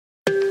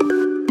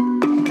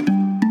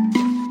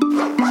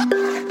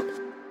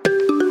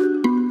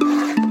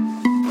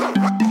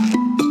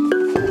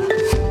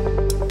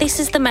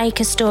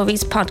Maker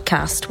Stories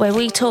podcast, where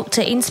we talk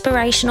to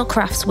inspirational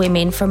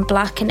craftswomen from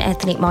Black and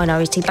ethnic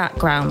minority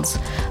backgrounds.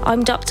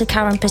 I'm Dr.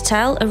 Karen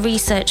Patel, a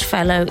research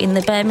fellow in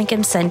the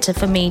Birmingham Centre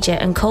for Media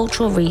and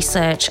Cultural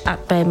Research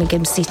at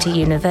Birmingham City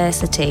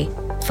University.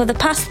 For the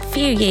past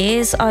few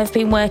years, I've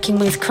been working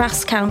with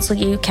Crafts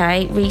Council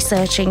UK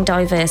researching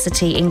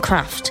diversity in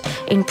craft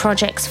in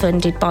projects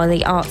funded by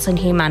the Arts and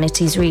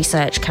Humanities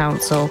Research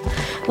Council.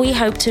 We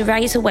hope to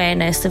raise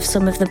awareness of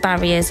some of the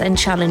barriers and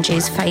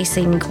challenges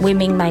facing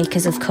women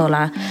makers of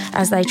colour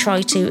as they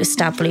try to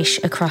establish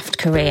a craft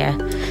career.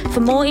 For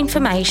more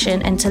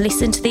information and to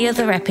listen to the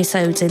other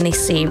episodes in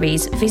this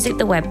series, visit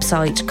the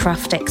website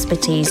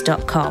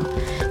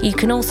craftexpertise.com. You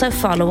can also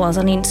follow us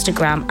on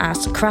Instagram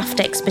at Craft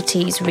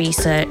Expertise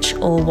Research,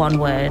 all one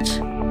word.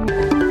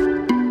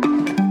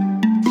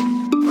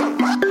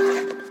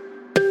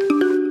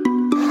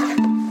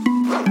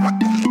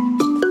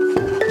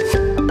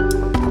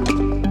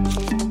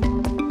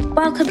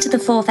 Welcome to the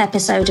fourth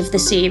episode of the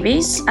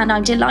series, and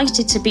I'm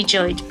delighted to be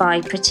joined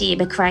by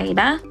Pratima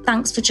Kramer.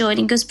 Thanks for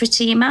joining us,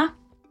 Pratima.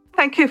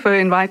 Thank you for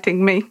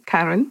inviting me,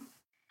 Karen.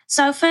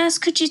 So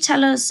first, could you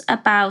tell us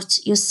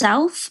about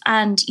yourself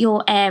and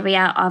your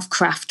area of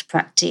craft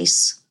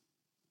practice?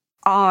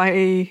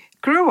 I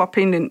grew up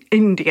in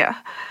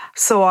India,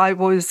 so I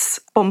was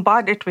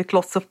bombarded with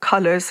lots of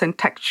colours and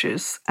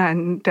textures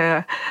and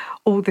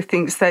all the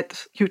things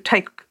that you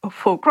take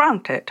for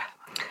granted.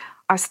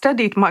 I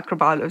studied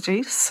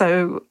microbiology,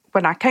 so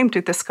when I came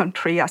to this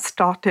country, I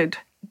started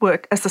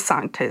work as a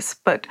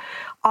scientist, but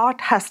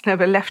art has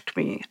never left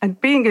me.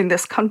 And being in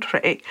this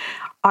country,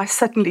 I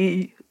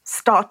suddenly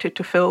started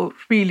to feel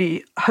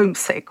really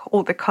homesick,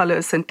 all the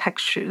colours and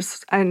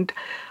textures, and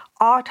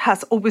art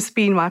has always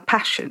been my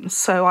passion.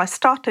 So I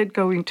started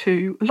going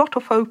to a lot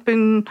of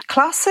open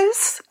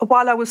classes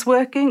while I was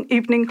working,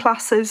 evening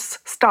classes,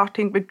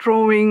 starting with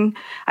drawing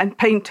and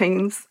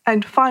paintings.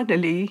 And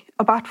finally,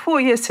 about 4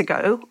 years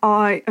ago,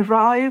 I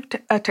arrived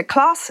at a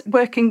class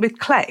working with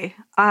clay.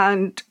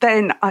 And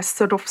then I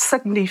sort of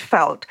suddenly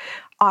felt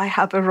I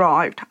have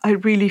arrived. I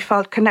really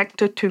felt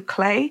connected to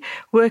clay,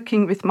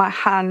 working with my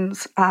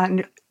hands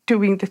and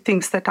doing the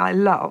things that I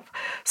love.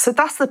 So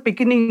that's the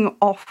beginning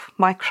of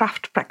my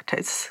craft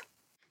practice.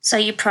 So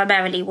you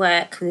primarily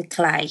work with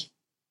clay?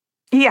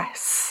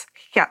 Yes.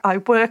 Yeah, I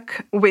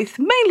work with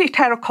mainly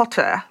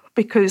terracotta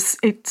because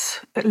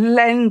it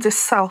lends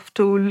itself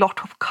to a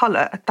lot of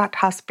colour that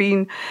has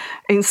been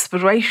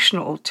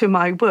inspirational to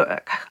my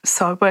work.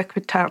 So I work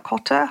with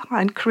terracotta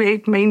and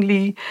create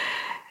mainly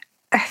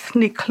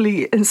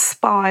ethnically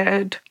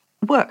inspired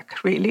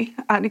work, really.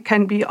 And it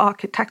can be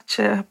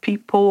architecture,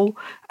 people,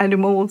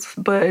 animals,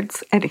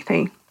 birds,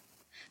 anything.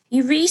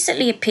 You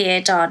recently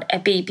appeared on a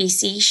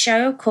BBC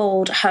show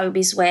called Home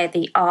is Where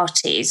the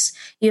Art Is.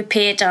 You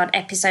appeared on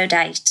episode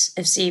 8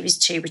 of series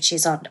 2, which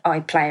is on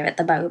iPlayer at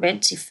the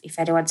moment, if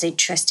anyone's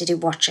interested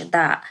in watching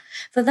that.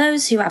 For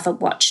those who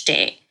haven't watched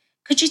it,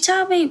 could you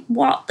tell me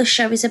what the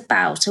show is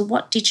about and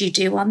what did you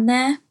do on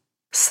there?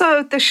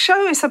 So the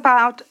show is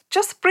about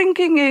just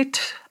bringing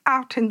it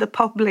out in the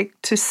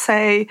public to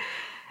say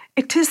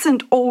it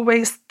isn't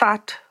always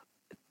that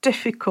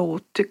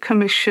difficult to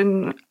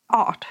commission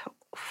art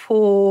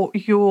for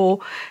your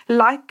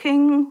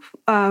liking,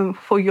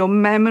 for your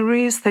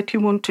memories that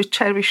you want to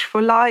cherish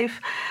for life.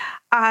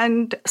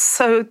 And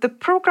so the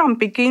program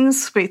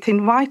begins with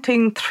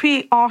inviting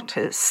 3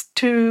 artists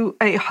to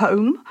a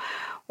home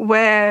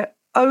where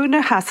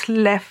owner has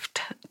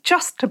left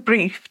just a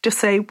brief to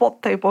say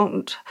what they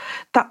want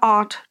the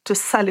art to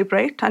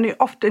celebrate, and it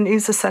often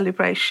is a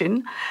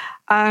celebration,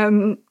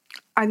 and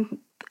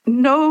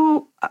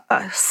no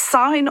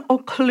sign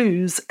or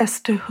clues as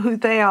to who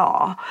they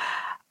are.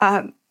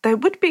 There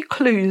would be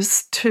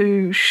clues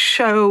to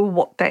show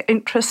what their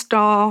interests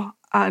are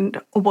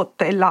and what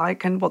they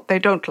like and what they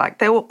don't like.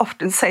 They will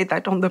often say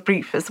that on the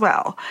brief as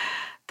well.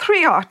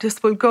 3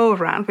 artists will go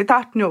around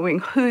without knowing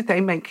who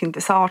they're making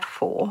this art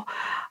for.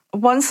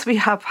 Once we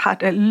have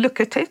had a look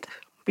at it,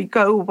 we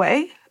go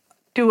away,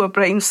 do a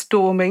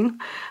brainstorming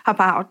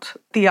about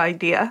the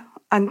idea,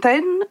 and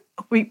then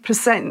we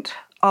present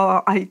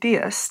our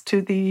ideas to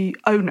the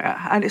owner.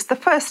 And it's the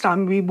first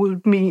time we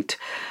will meet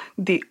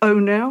the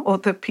owner or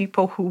the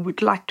people who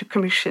would like to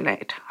commission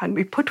it. And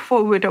we put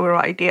forward our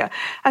idea,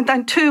 and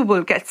then 2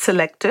 will get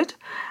selected,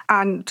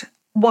 and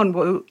 1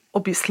 will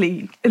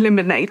obviously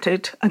eliminate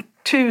it, and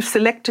 2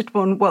 selected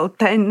one will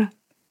then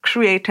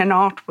create an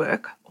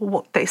artwork or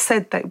what they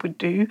said they would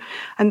do,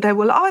 and they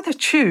will either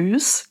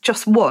choose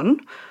just one,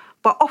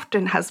 but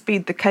often has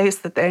been the case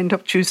that they end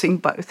up choosing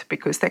both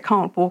because they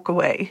can't walk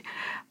away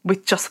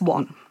with just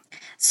one.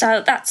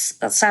 So that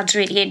sounds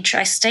really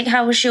interesting.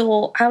 How was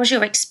your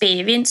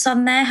experience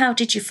on there? How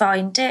did you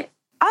find it?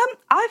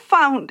 I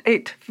found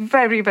it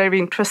very, very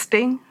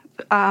interesting.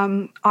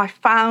 I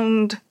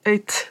found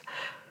it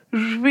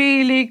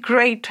really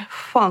great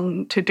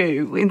fun to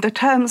do in the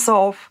terms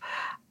of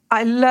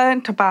I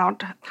learned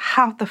about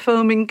how the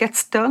filming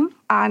gets done,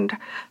 and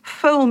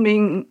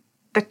filming,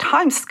 the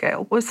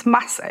timescale was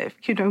massive.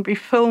 We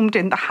filmed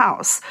in the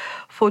house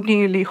for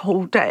nearly a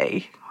whole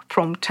day,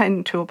 from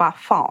 10 to about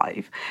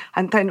 5,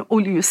 and then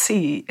all you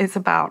see is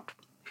about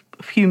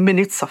a few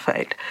minutes of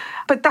it.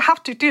 But they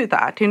have to do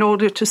that in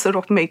order to sort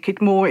of make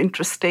it more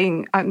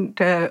interesting and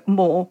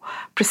more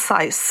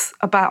precise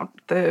about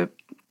the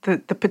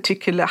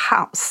particular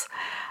house.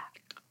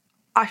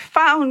 I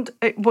found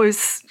it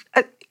was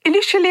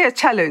initially a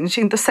challenge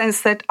in the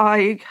sense that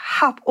I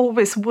have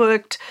always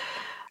worked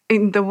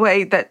in the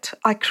way that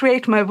I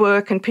create my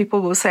work and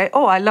people will say,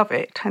 oh, I love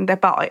it, and they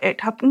buy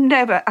it. I've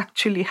never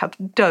actually have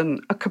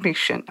done a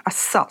commission as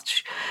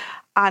such,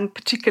 and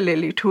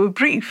particularly to a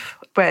brief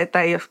where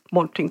they are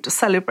wanting to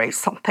celebrate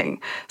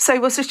something. So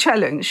it was a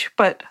challenge,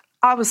 but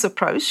I was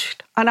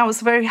approached and I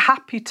was very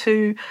happy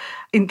to,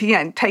 in the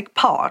end, take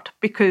part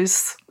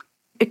because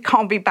it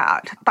can't be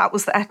bad. That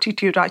was the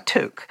attitude I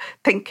took,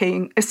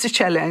 thinking it's a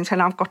challenge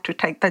and I've got to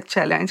take that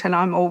challenge, and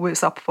I'm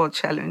always up for a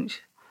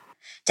challenge.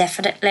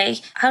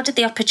 Definitely. How did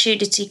the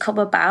opportunity come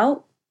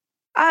about?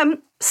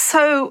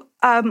 So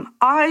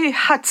I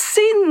had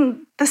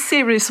seen the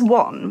series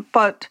 1,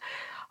 but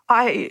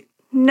I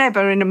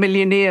never in a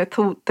million years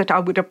thought that I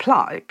would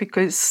apply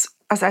because,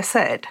 as I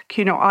said,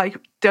 I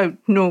don't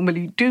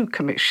normally do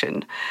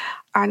commission.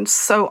 And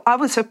so I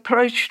was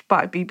approached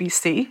by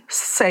BBC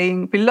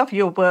saying, we love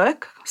your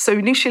work. So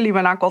initially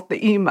when I got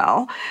the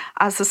email,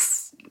 as a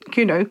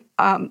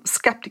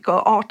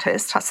skeptical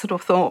artist, I sort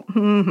of thought,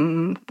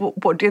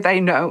 what do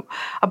they know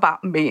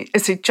about me?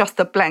 Is it just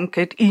a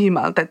blanket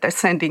email that they're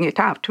sending it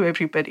out to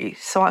everybody?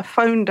 So I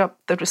phoned up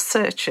the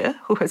researcher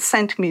who had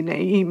sent me the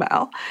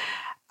email,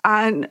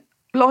 and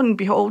lo and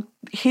behold,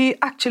 he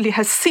actually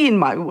has seen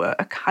my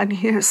work, and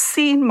he has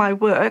seen my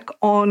work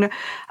on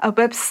a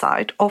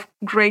website of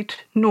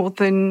Great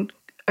Northern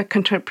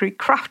Contemporary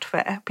Craft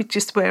Fair, which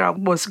is where I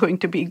was going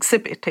to be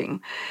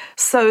exhibiting.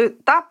 So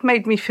that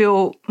made me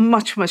feel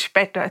much, much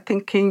better,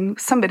 thinking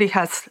somebody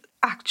has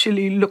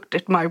actually looked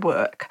at my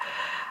work.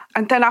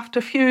 And then after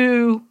a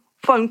few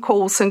phone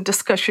calls and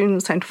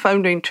discussions and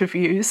phone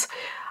interviews,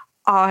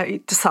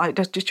 I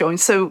decided to join.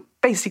 So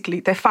basically,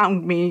 they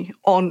found me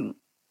on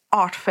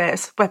Art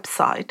Fair's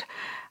website,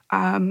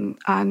 and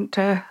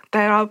there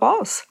I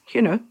was,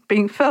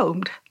 being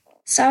filmed.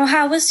 So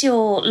how has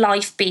your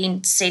life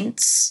been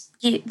since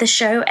the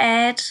show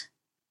aired?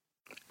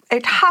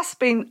 It has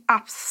been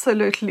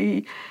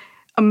absolutely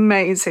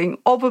amazing,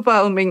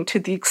 overwhelming to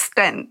the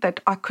extent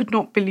that I could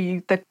not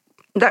believe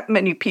that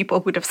many people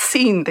would have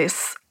seen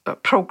this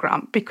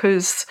program,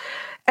 because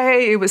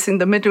A, it was in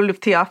the middle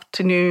of the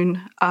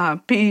afternoon,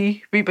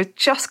 B, we were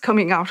just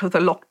coming out of the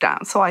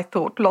lockdown, so I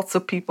thought lots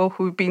of people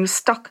who've been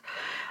stuck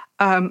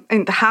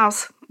in the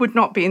house would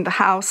not be in the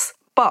house,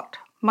 but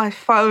my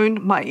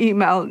phone, my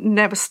email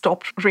never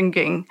stopped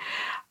ringing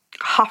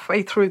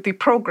halfway through the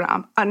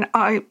program, and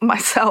I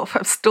myself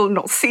have still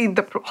not seen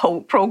the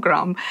whole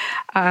program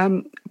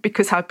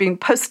because I've been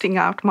posting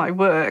out my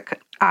work,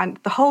 and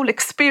the whole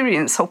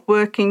experience of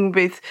working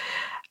with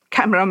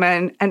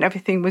cameramen and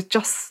everything was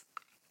just,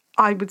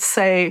 I would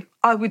say,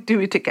 I would do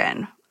it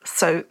again.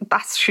 So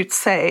that should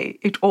say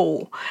it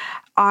all.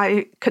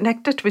 I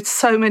connected with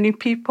so many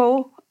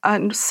people,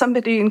 and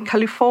somebody in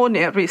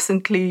California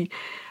recently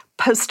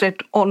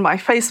posted on my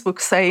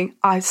Facebook saying,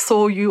 I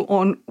saw you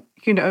on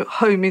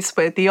Home is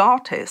Where the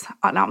Art Is.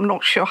 And I'm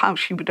not sure how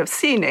she would have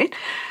seen it,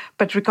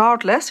 but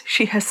regardless,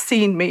 she has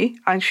seen me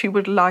and she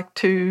would like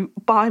to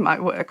buy my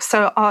work.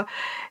 So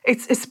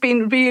it's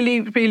been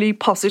really, really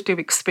positive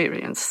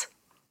experience.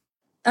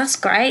 That's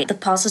great, the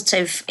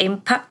positive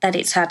impact that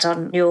it's had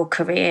on your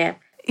career.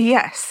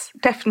 Yes,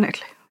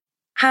 definitely.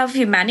 How have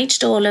you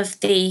managed all of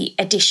the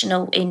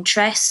additional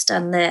interest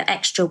and the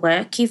extra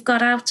work you've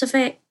got out of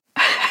it?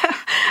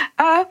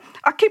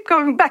 I keep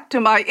going back to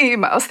my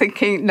emails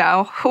thinking,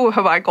 now, who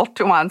have I got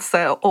to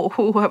answer or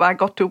who have I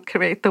got to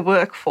create the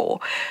work for?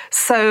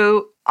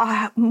 So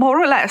more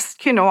or less,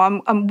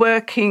 I'm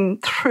working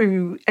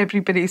through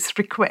everybody's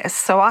requests.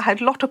 So I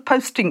had a lot of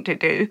posting to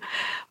do,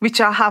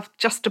 which I have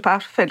just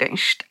about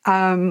finished.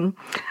 And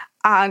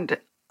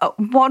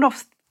one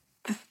of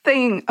the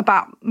thing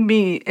about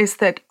me is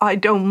that I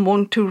don't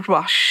want to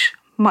rush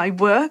my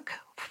work,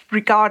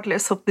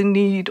 regardless of the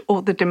need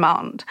or the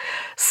demand.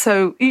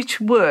 So each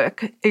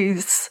work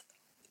is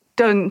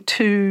done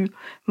to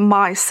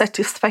my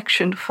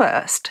satisfaction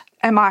first.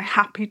 Am I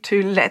happy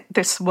to let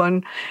this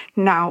one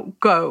now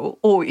go,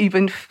 or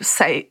even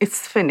say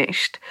it's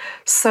finished?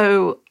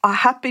 So I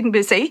have been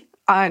busy,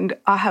 and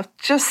I have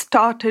just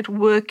started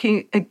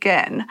working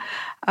again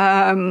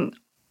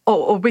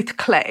or with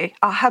clay.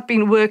 I have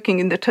been working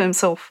in the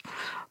terms of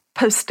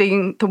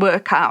posting the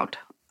work out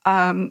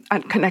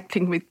and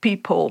connecting with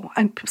people.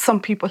 And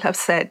some people have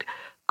said,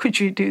 could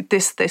you do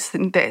this, this,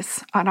 and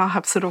this? And I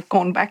have sort of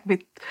gone back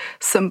with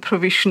some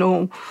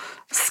provisional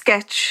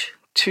sketch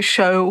to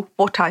show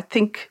what I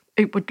think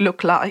it would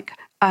look like.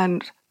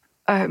 And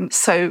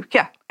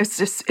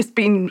it's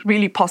been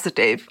really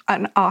positive.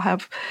 And I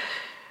have,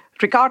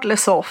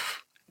 regardless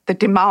of the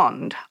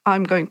demand,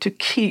 I'm going to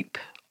keep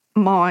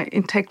my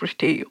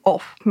integrity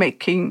of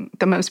making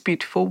the most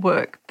beautiful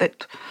work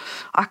that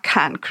I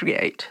can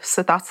create.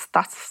 So that's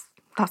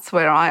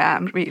where I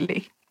am,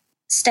 really.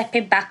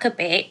 stepping back a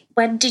bit,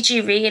 when did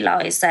you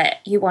realise that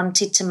you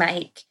wanted to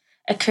make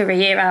a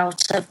career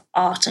out of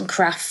art and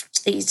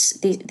craft,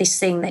 this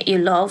thing that you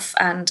love,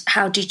 and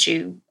how did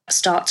you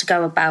start to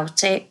go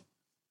about it?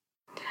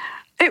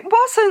 It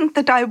wasn't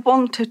that I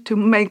wanted to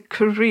make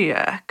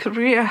career.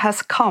 Career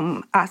has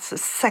come as a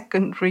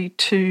secondary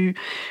to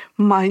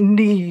my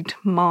need,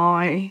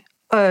 my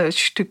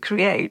urge to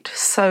create.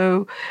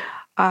 So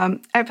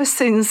ever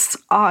since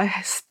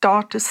I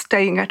started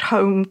staying at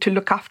home to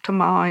look after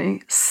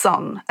my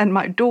son and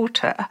my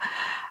daughter,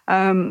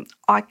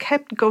 I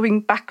kept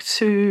going back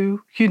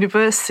to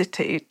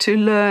university to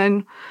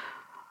learn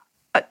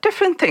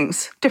different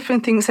things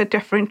at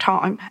different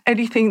time.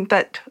 Anything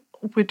that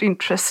would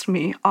interest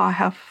me, I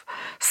have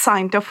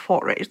signed up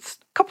for it.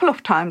 A couple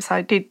of times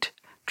I did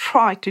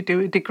try to do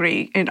a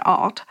degree in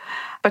art,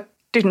 but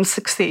didn't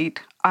succeed.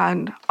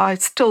 And I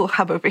still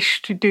have a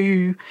wish to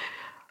do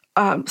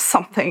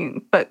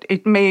something, but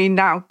it may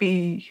now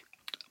be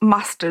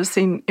masters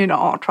in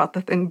art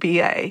rather than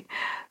BA.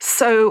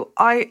 So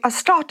I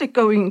started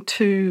going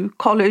to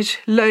college,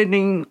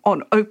 learning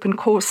on open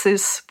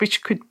courses,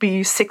 which could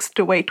be 6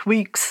 to 8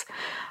 weeks,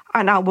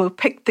 and I will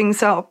pick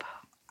things up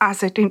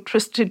as it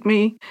interested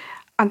me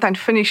and then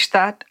finish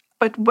that.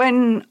 But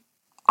when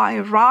I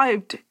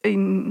arrived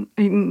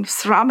in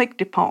ceramic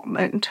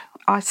department,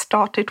 I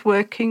started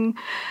working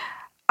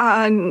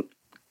and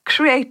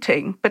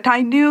creating, but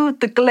I knew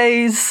the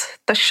glaze,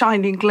 the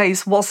shining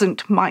glaze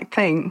wasn't my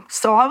thing.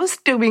 So I was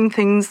doing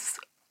things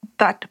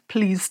that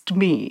pleased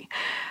me.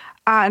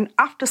 And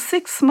after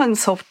 6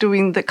 months of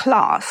doing the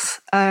class,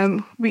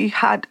 we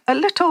had a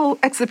little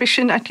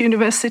exhibition at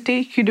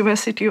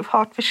University of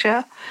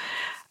Hertfordshire.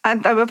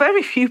 And there were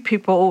very few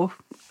people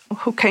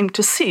who came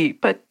to see,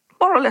 but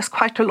more or less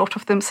quite a lot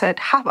of them said,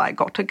 have I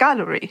got a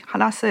gallery?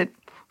 And I said,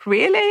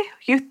 really?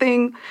 You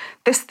think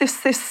this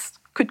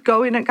could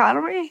go in a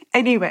gallery?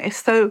 Anyway,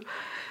 so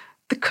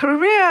the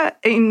career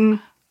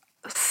in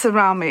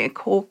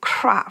ceramic or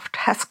craft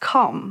has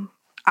come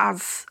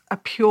as a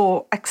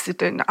pure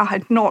accident. I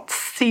had not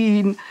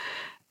seen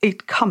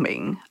it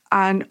coming,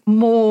 and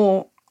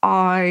more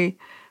I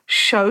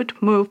showed,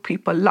 more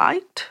people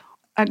liked.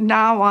 And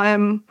now I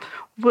am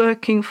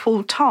working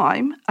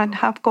full-time and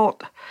have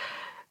got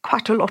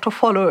quite a lot of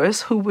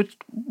followers who would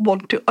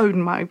want to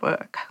own my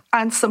work,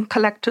 and some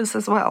collectors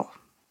as well.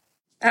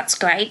 That's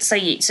great. So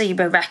you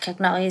were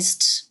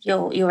recognised,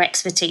 your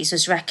expertise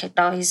was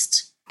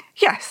recognised?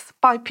 Yes,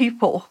 by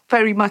people,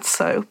 very much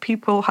so.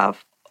 People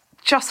have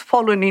just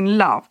fallen in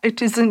love.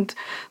 It isn't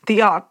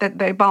the art that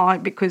they buy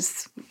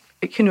because,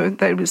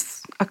 there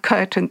is a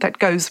curtain that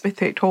goes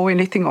with it or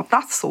anything of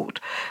that sort.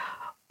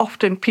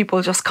 Often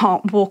people just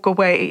can't walk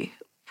away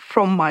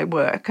from my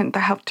work, and they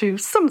have to,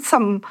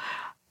 some,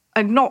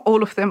 and not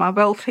all of them are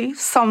wealthy.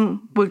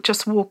 Some will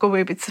just walk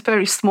away with a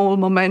very small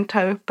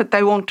memento, but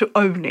they want to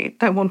own it.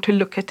 They want to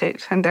look at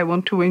it, and they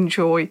want to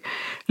enjoy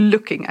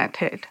looking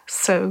at it.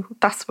 So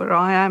that's where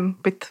I am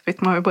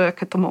with my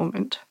work at the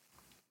moment.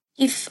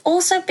 You've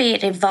also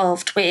been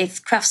involved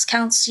with Crafts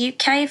Council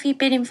UK. Have you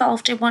been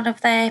involved in one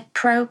of their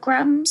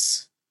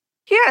programmes?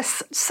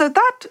 Yes. So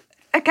that,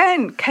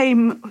 again,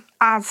 came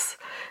as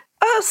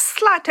a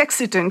slight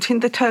accident in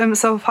the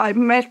terms of I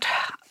met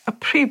a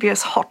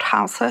previous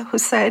hothouser who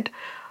said,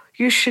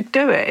 you should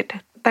do it.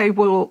 They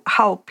will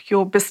help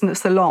your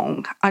business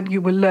along and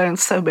you will learn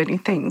so many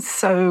things.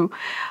 So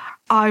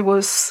I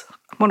was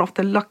one of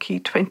the lucky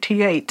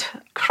 28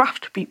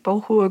 craft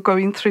people who are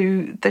going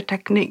through the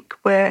technique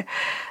where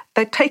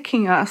they're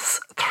taking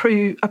us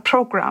through a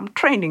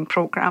training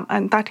program,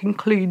 and that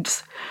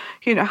includes,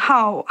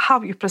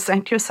 how you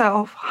present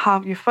yourself,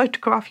 how you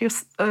photograph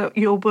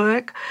your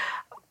work,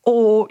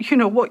 or,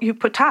 what you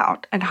put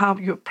out and how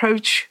you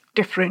approach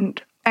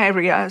different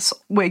areas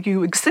where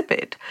you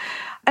exhibit.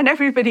 And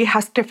everybody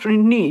has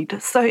different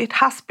needs. So it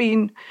has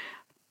been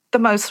the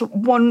most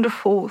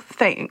wonderful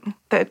thing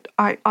that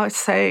I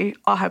say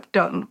I have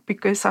done,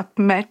 because I've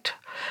met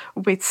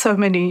with so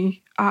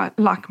many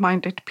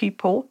like-minded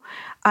people,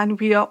 and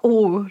we are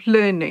all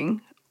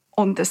learning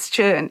on this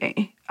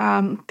journey.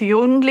 The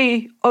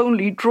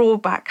only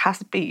drawback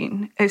has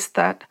been is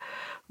that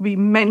we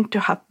meant to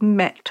have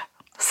met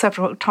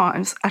several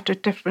times at a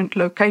different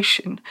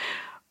location,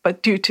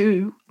 but due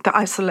to the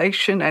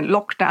isolation and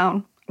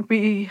lockdown,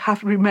 we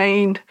have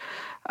remained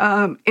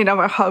in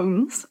our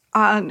homes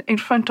and in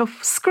front of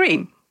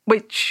screen,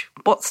 which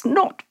was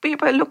not we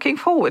were looking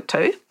forward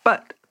to,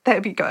 but there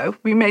we go.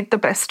 We made the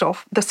best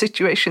of the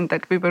situation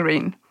that we were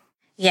in.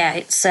 Yeah,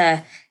 it's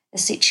a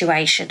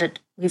situation that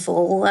we've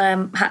all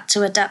had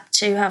to adapt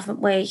to,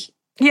 haven't we?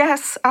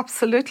 Yes,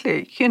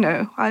 absolutely.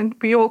 And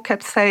we all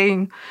kept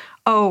saying,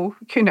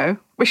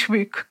 wish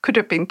we could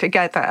have been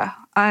together.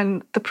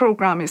 And the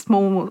program is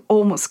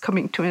almost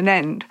coming to an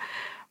end.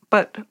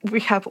 But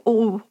we have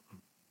all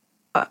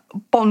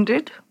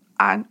bonded,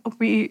 and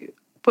we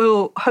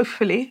will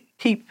hopefully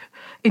keep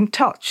in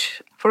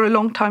touch for a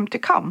long time to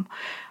come.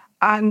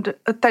 And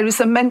there is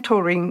a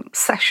mentoring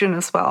session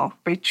as well,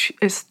 which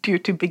is due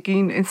to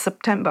begin in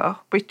September,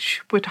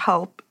 which would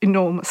help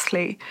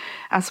enormously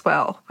as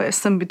well, where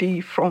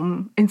somebody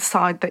from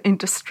inside the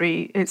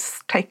industry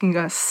is taking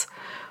us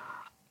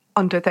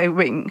under their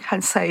wing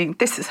and saying,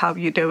 this is how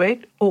you do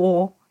it.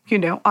 Or,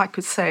 I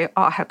could say,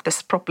 I have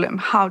this problem.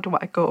 How do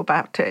I go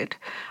about it?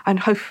 And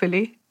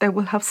hopefully they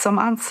will have some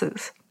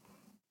answers.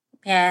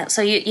 Yeah,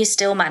 so you're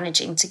still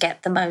managing to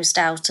get the most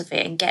out of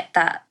it and get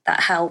that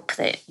help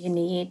that you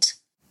need.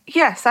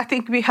 Yes, I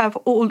think we have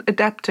all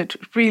adapted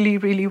really,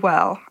 really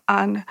well.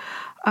 And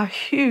a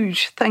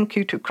huge thank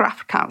you to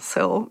Craft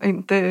Council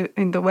in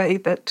the way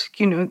that,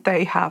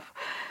 they have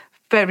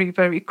very,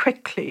 very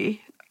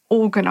quickly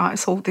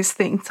organised all these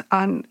things.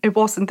 And it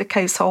wasn't the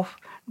case of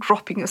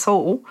dropping us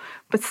all,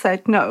 but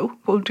said, no,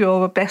 we'll do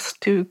our best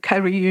to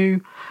carry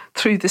you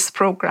through this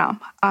programme.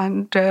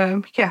 And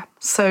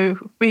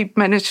so we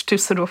managed to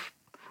sort of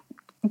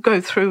go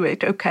through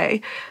it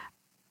okay.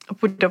 I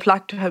would have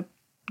liked to have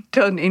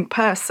done in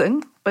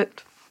person,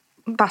 but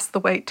that's the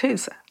way it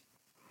is.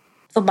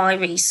 For my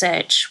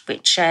research,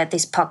 which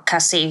this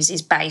podcast series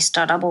is based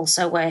on, I'm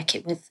also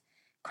working with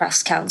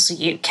Crafts Council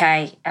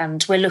UK,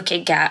 and we're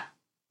looking at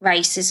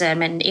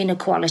racism and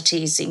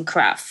inequalities in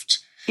craft.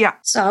 Yeah.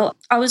 So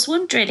I was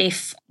wondering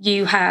if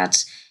you had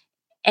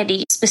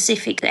any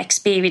specific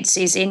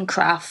experiences in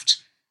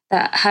craft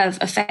that have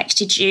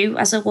affected you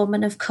as a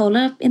woman of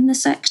colour in the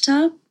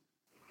sector?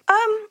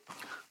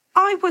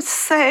 I would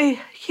say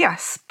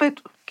yes,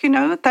 but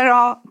there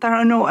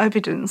are no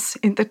evidence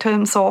in the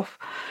terms of,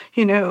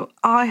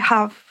 I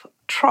have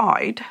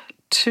tried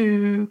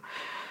to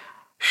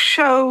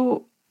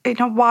show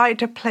in a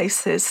wider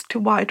places to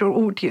wider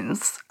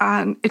audience,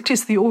 and it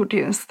is the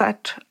audience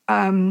that,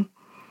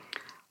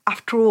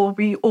 after all,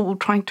 we all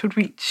trying to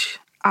reach.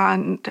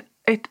 And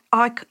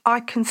I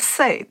can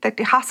say that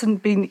it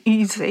hasn't been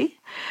easy,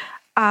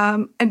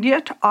 and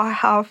yet I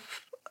have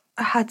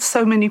had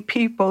so many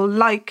people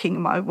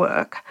liking my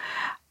work.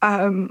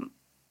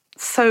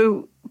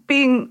 So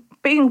being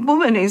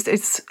woman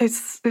is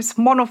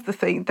one of the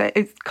things that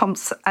it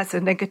comes as a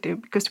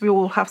negative, because we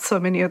all have so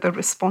many other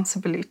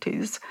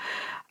responsibilities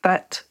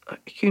that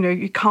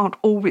you can't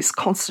always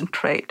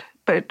concentrate.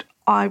 But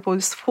I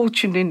was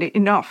fortunate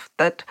enough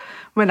that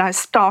when I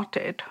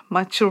started,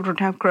 my children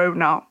have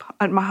grown up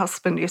and my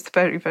husband is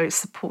very, very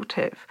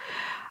supportive.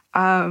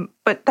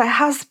 But there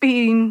has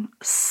been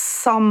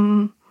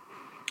some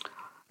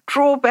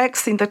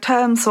drawbacks in the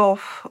terms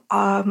of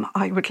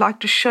I would like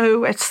to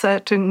show at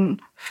certain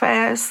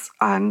fairs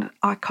and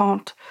I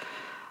can't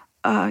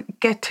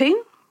get in.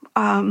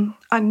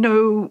 I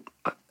know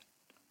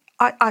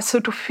I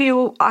sort of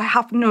feel I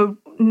have no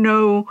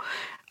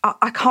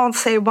I can't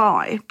say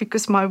why,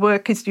 because my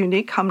work is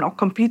unique. I'm not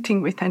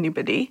competing with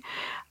anybody.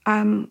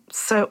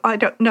 So I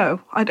don't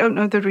know. I don't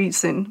know the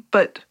reason,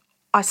 but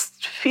I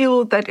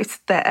feel that it's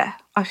there.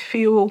 I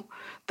feel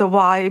the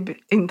vibe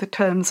in the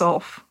terms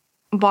of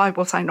why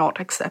was I not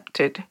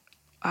accepted?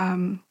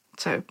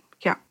 So,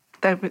 yeah,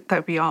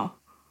 there we are.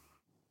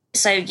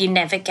 So you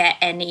never get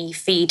any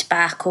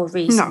feedback or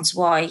reasons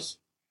why?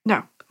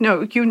 No,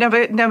 you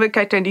never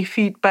get any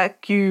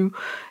feedback. You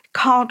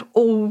can't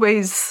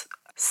always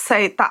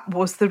say that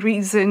was the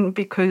reason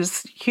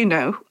because,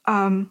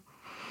 and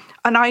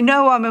I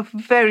know I'm a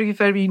very,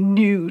 very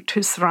new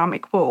to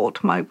ceramic world.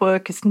 My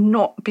work has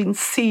not been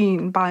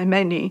seen by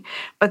many,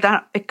 but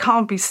that it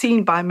can't be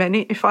seen by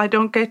many if I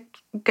don't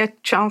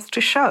get chance to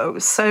show.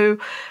 So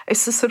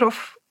it's a sort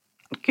of,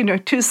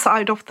 two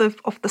sides of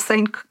the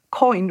same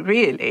coin,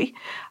 really.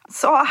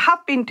 So I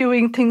have been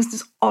doing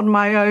things on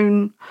my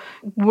own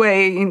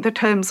way in the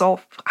terms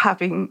of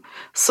having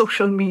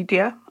social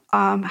media,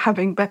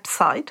 having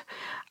website,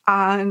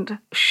 and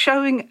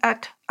showing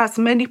at as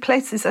many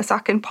places as I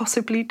can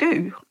possibly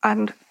do.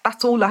 And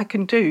that's all I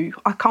can do.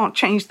 I can't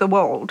change the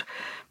world,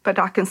 but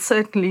I can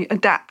certainly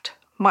adapt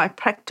my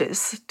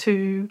practice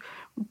to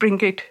bring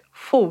it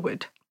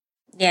forward.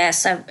 Yeah,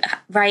 so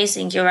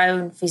raising your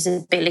own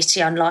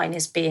visibility online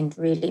has been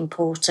really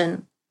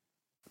important.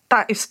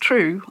 That is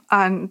true.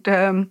 And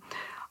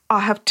I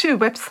have two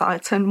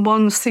websites, and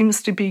one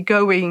seems to be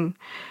going,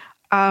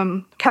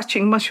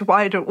 catching much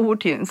wider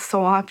audience.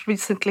 So I've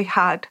recently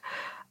had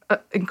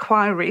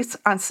inquiries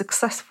and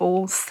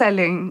successful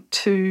selling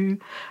to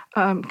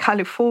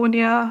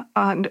California,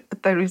 and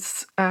there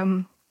is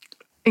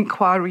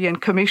inquiry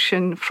and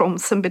commission from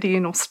somebody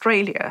in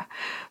Australia.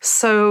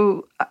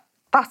 So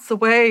that's the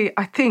way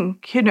I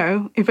think,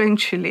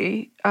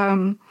 eventually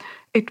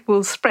it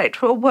will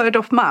spread. Well, word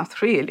of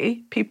mouth,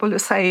 really. People are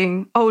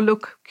saying, oh,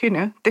 look,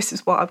 this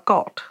is what I've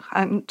got.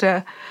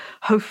 And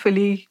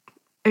hopefully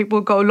it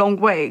will go a long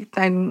way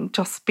than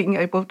just being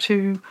able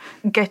to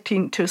get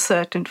into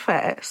certain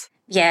fairs.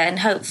 Yeah, and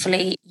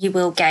hopefully you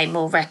will gain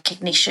more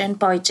recognition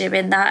by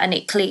doing that. And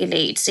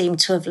it seemed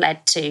to have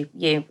led to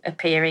you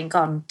appearing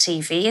on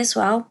TV as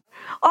well.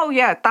 Oh,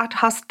 yeah, that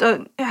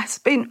has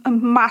been a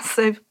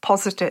massive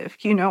positive.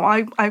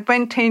 I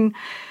went in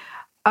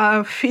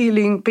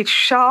feeling a bit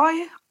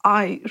shy.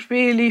 I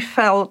really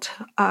felt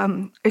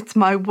it's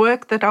my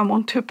work that I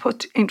want to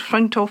put in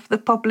front of the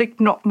public,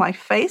 not my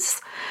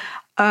face.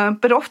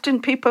 But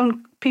often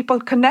people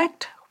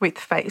connect with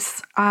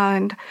face,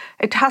 and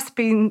it has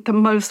been the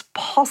most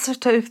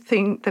positive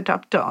thing that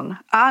I've done.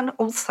 And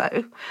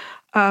also,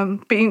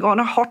 being on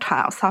a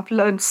hothouse, I've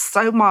learned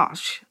so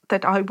much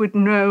that I would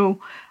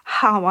know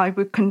how I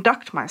would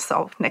conduct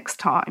myself next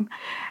time.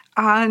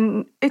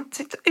 And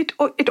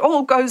it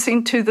all goes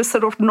into the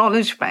sort of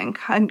knowledge bank,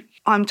 and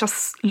I'm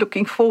just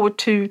looking forward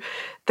to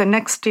the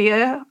next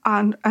year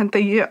and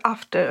the year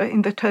after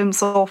in the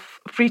terms of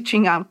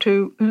reaching out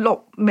to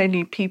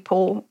many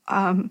people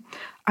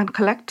and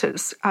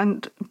collectors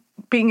and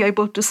being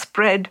able to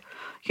spread,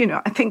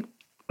 I think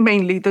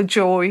mainly the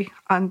joy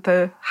and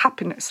the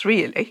happiness,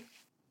 really.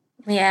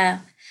 Yeah.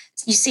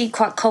 You seem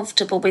quite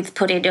comfortable with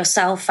putting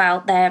yourself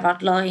out there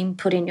online,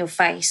 putting your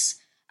face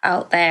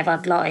out there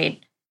online.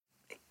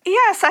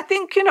 Yes, I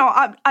think,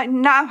 I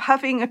now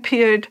having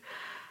appeared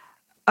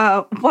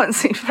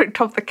once in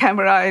front of the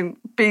camera and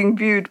being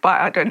viewed by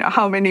I don't know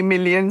how many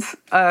millions,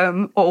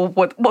 or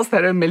what was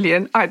there a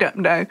million? I don't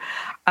know.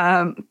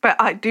 But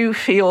I do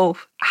feel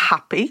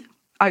happy.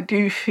 I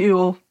do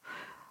feel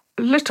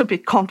a little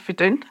bit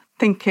confident,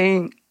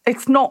 thinking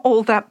it's not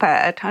all that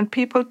bad, and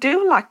people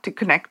do like to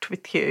connect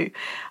with you.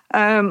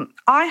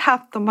 I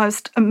have the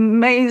most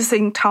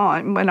amazing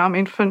time when I'm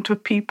in front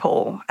of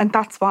people, and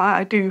that's why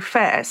I do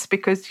fairs,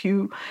 because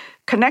you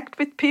connect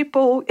with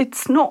people.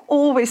 It's not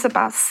always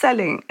about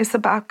selling, it's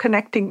about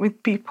connecting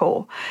with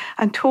people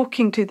and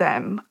talking to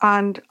them.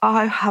 And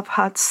I have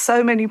had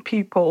so many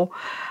people,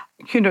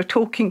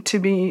 talking to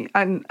me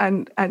and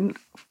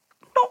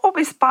not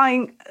always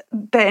buying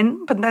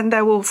then, but then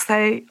they will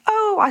say,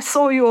 oh, I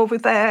saw you over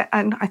there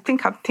and I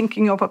think I'm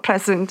thinking of a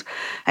present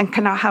and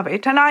can I have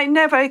it? And I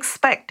never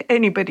expect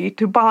anybody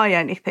to buy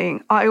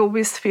anything. I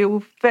always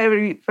feel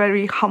very,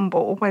 very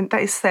humble when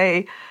they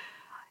say,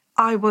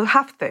 I will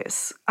have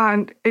this.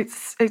 And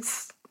it's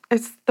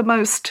the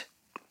most,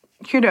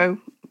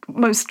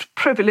 most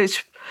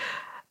privileged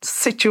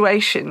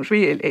situation,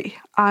 really.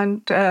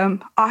 And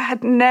I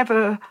had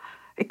never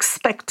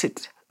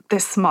expected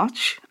this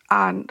much.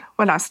 And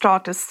when I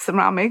started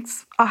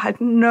ceramics, I had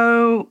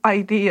no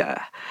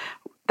idea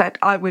that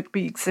I would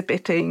be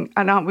exhibiting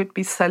and I would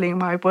be selling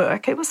my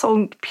work. It was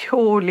all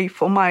purely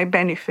for my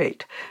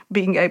benefit,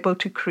 being able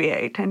to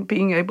create and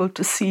being able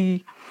to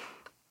see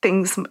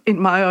things in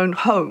my own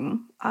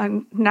home.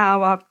 And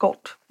now I've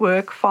got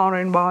work far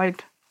and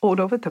wide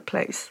all over the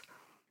place.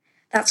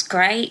 That's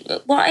great.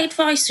 What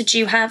advice would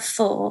you have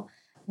for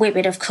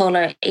women of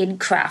colour in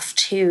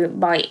craft who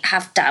might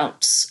have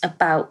doubts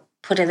about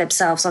putting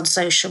themselves on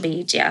social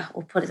media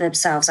or putting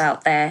themselves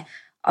out there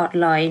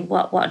online?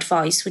 What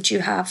advice would you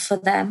have for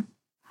them?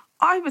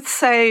 I would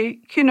say,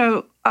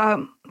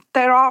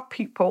 there are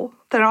people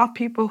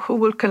who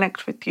will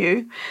connect with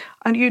you,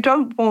 and you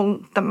don't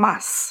want the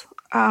mass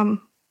in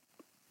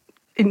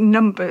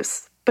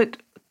numbers, but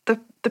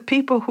the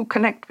people who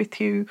connect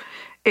with you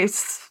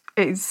is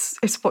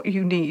what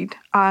you need.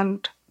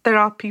 And there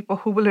are people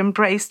who will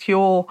embrace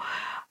your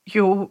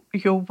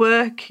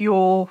work,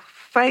 your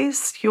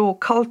face, your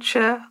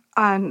culture,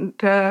 and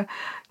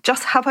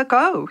just have a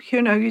go.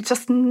 You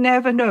just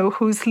never know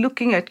who's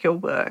looking at your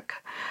work.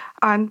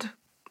 And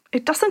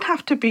it doesn't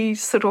have to be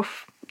sort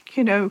of,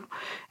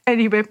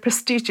 anywhere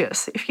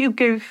prestigious. If you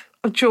give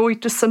a joy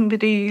to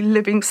somebody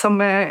living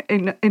somewhere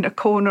in a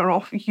corner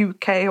of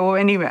UK or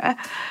anywhere,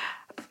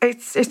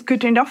 it's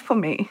good enough for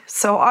me.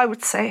 So I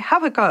would say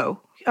have a go.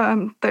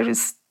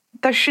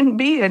 There shouldn't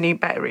be any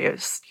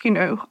barriers,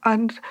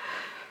 and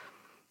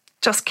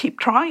just keep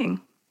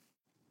trying.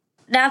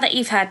 Now that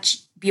you've had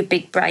your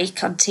big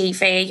break on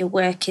TV, your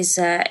work is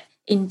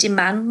in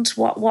demand,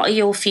 what are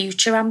your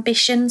future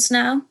ambitions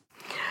now?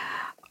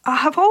 I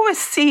have always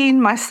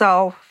seen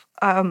myself,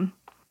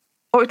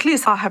 or at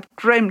least I have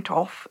dreamt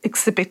of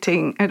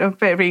exhibiting at a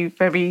very,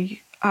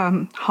 very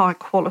high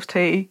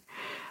quality,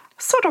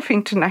 sort of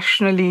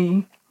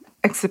internationally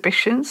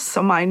exhibitions.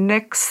 So my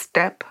next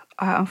step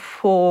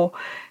for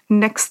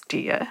next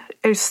year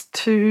is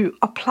to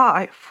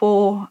apply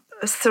for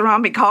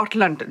Ceramic Art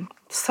London.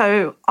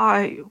 So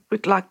I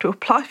would like to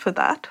apply for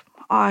that.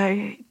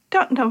 I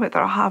don't know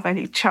whether I have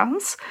any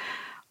chance,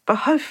 but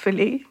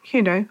hopefully,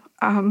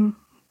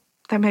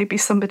 there may be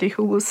somebody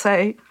who will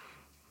say,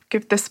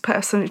 give this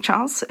person a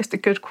chance, it's a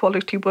good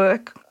quality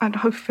work, and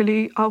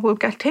hopefully I will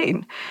get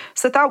in.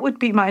 So that would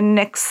be my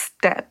next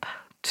step,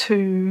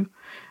 to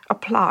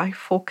apply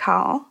for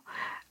CAL.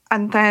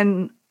 And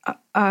then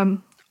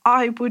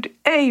I would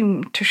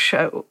aim to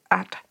show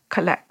at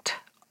Collect.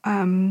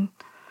 And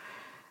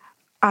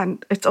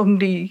it's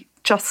only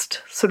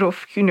just sort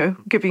of,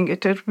 giving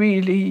it a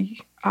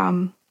really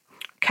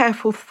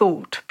careful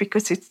thought,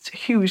 because it's a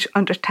huge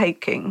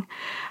undertaking.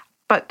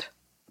 But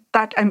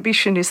that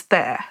ambition is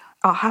there.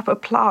 I have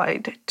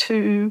applied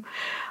to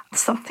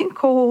something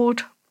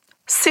called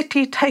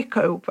City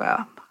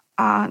Takeover.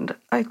 And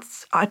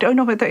I don't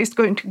know whether it's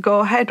going to go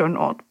ahead or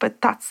not,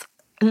 but that's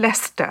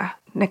Leicester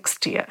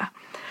next year.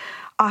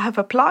 I have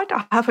applied,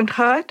 I haven't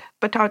heard,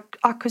 but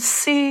I could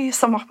see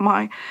some of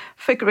my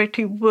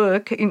figurative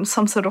work in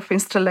some sort of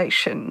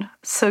installation.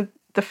 So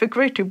the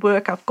figurative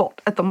work I've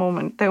got at the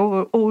moment, they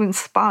were all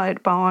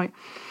inspired by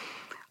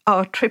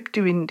our trip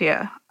to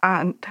India,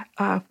 and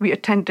we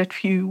attended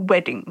few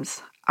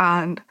weddings,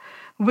 and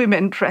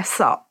women dress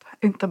up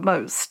in the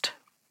most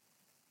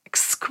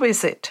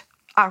exquisite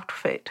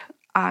outfit,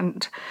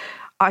 and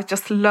I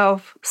just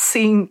love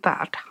seeing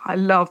that. I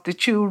love the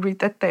jewelry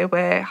that they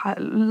wear. I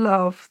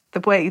love the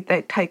way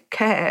they take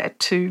care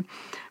to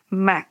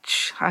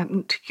match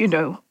and,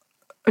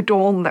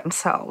 adorn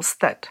themselves,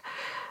 that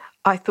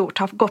I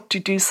thought I've got to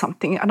do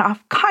something. And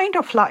I've kind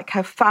of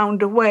have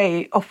found a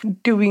way of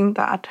doing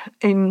that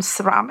in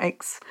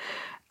ceramics.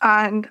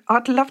 And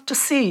I'd love to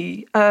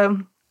see a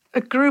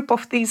group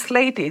of these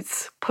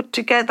ladies put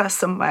together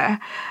somewhere.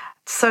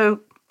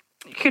 So,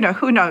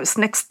 who knows,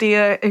 next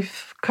year,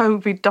 if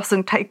COVID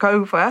doesn't take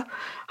over,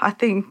 I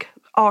think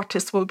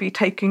artists will be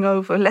taking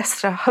over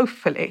Leicester,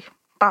 hopefully.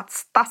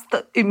 That's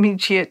the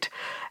immediate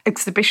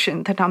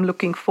exhibition that I'm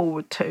looking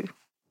forward to.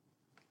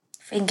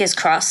 Fingers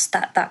crossed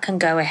that can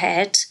go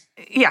ahead.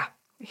 Yeah,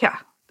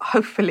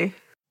 hopefully.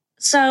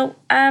 So,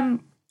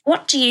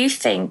 what do you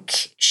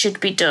think should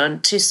be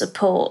done to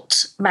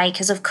support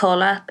makers of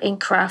colour in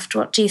craft?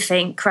 What do you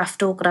think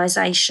craft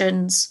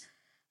organisations,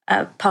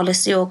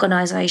 policy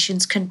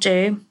organisations can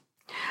do?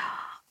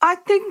 I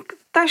think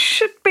there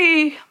should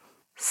be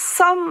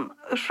some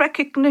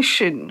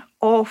recognition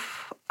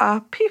of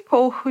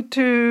people who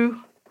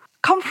do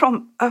come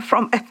from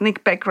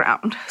ethnic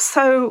background.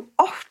 So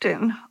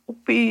often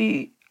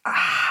we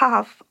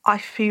have, I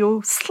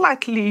feel,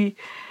 slightly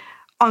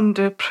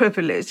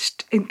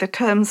underprivileged in the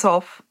terms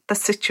of the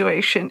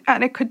situation,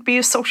 and it could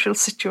be social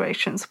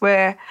situations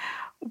where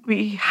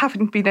we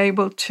haven't been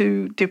able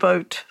to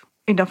devote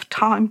enough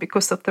time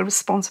because of the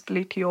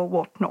responsibility or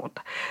whatnot.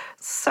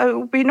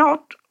 So we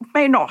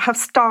may not have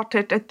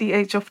started at the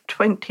age of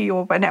 20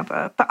 or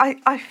whenever, but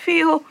I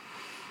feel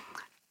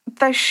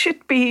there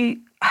should be,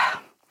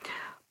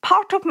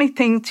 part of me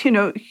thinks,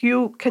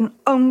 you can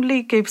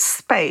only give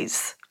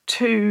space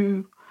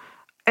to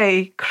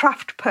a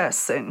craft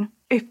person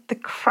if the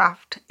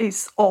craft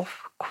is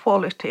of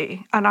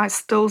quality. And I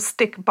still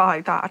stick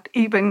by that.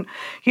 Even,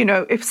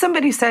 if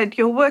somebody said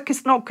your work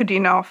is not good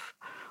enough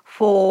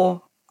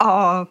for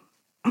our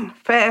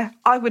fair,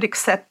 I would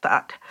accept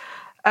that.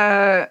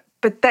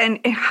 But then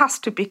it has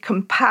to be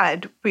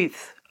compared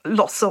with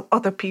lots of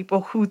other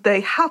people who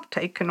they have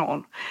taken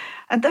on.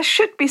 And there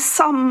should be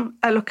some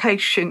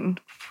allocation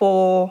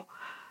for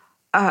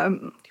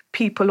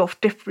people of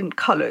different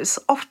colours.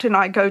 Often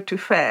I go to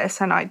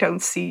fairs and I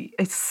don't see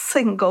a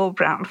single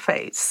brown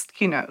face,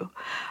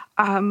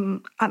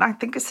 and I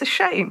think it's a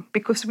shame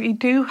because we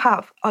do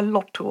have a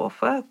lot to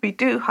offer. We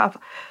do have,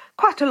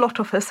 quite a lot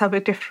of us have a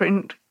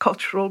different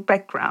cultural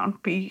background.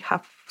 We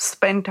have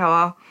spent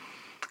our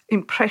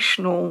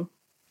impressional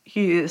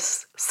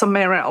years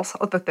somewhere else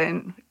other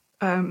than,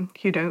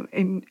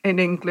 in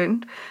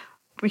England.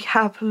 We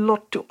have a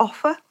lot to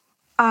offer,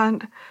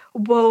 and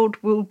the world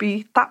will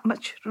be that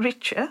much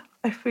richer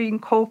if we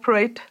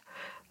incorporate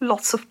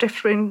lots of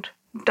different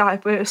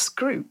diverse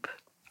groups.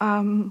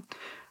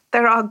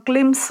 There are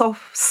glimpses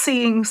of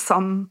seeing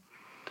some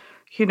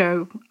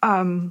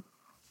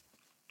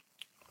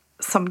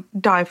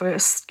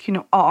diverse,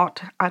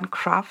 art and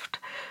craft,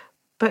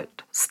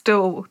 but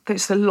still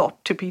there's a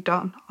lot to be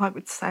done, I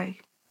would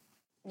say.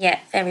 Yeah,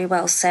 very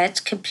well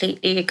said.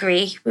 Completely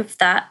agree with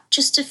that.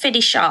 Just to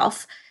finish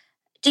off,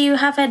 do you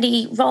have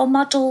any role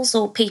models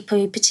or people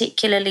who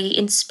particularly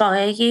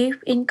inspire you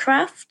in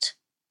craft?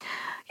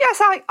 Yes,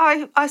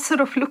 I sort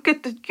of look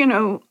at,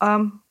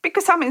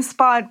 because I'm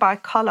inspired by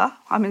colour,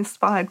 I'm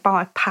inspired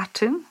by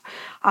pattern,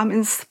 I'm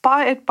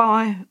inspired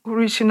by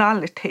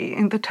originality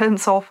in the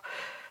terms of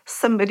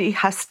somebody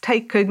has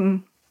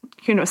taken,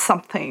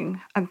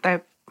 something and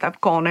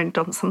they've gone and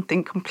done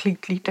something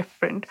completely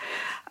different.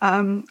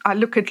 I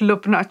look at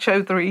Lubna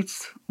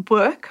Chaudhary's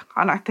work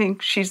and I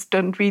think she's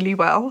done really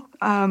well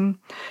in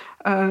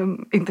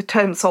the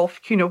terms of,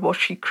 what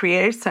she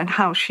creates and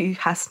how she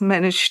has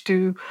managed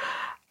to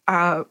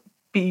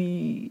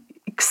be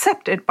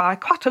accepted by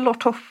quite a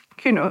lot of,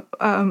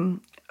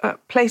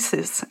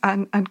 places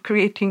and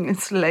creating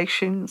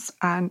installations,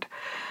 and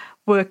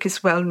work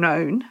is well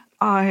known.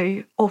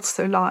 I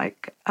also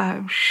like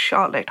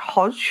Charlotte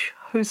Hodge,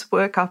 whose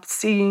work I've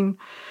seen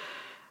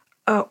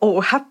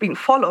or have been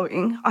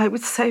following, I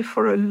would say,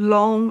 for a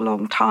long,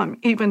 long time,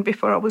 even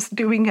before I was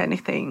doing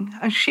anything.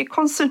 And she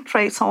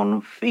concentrates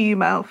on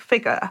female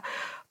figure,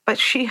 but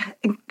she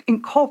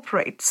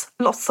incorporates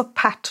lots of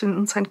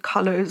patterns and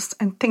colours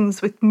and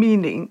things with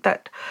meaning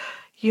that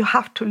you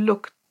have to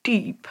look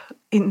deep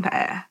in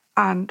there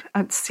and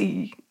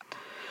see.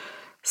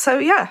 So,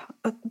 yeah,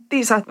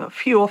 these are a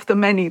few of the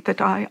many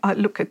that I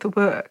look at the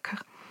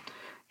work.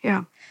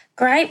 Yeah.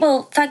 Great.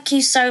 Well, thank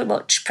you so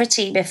much,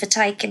 Pratima, for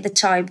taking the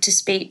time to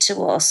speak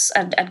to us,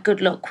 and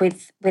good luck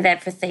with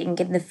everything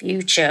in the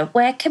future.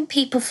 Where can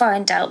people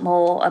find out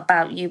more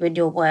about you and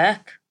your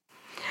work?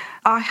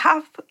 I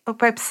have a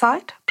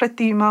website,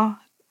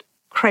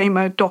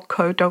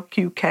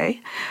 pratimakramer.co.uk,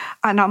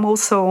 and I'm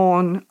also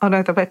on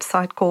another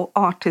website called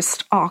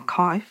Artist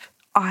Archive.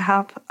 I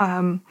have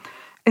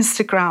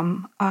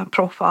Instagram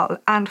profile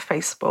and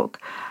Facebook,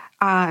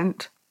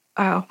 and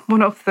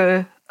one of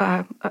the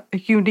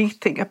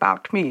unique thing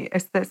about me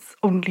is there's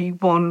only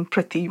one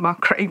Pratima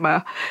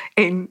Kramer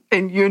in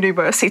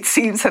universe, it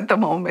seems at the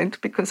moment,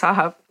 because I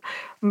have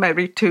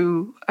married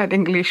to an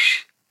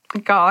English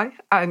guy,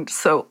 and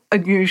so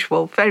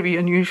very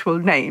unusual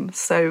name.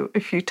 So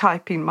if you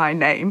type in my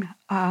name,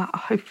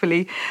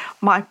 hopefully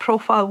my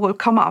profile will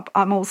come up.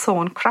 I'm also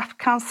on Craft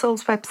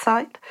Council's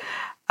website.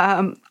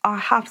 I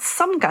have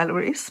some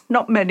galleries,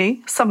 not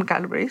many, some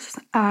galleries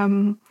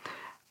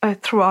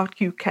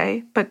throughout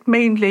UK, but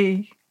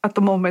mainly at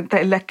the moment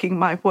they're lacking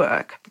my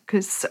work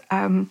because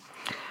I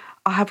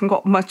haven't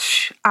got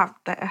much out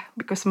there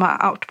because my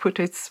output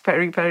is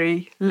very,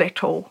 very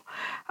little.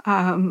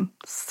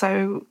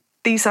 So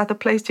these are the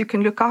places you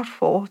can look out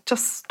for.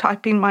 Just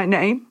type in my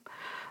name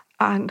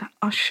and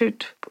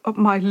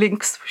my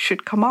links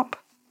should come up.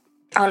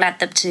 I'll add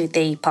them to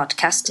the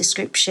podcast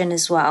description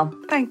as well.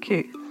 Thank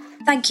you.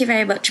 Thank you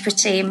very much,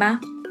 Pratima.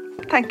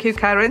 Thank you,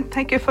 Karen.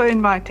 Thank you for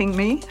inviting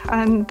me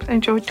and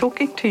enjoyed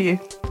talking to you.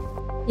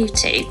 You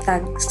too,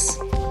 thanks.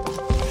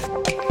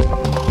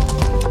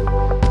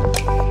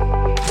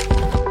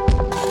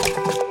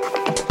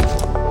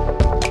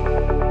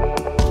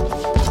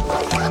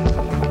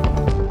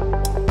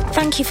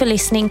 Thank you for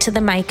listening to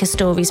the Maker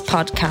Stories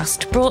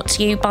podcast, brought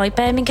to you by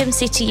Birmingham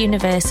City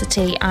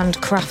University and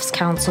Crafts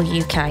Council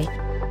UK.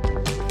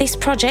 This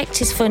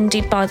project is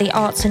funded by the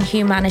Arts and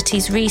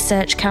Humanities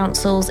Research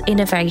Council's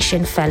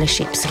Innovation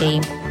Fellowship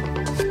Scheme.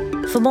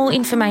 For more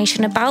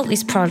information about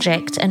this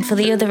project and for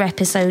the other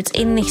episodes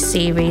in this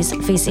series,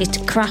 visit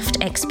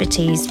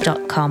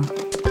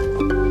craftexpertise.com.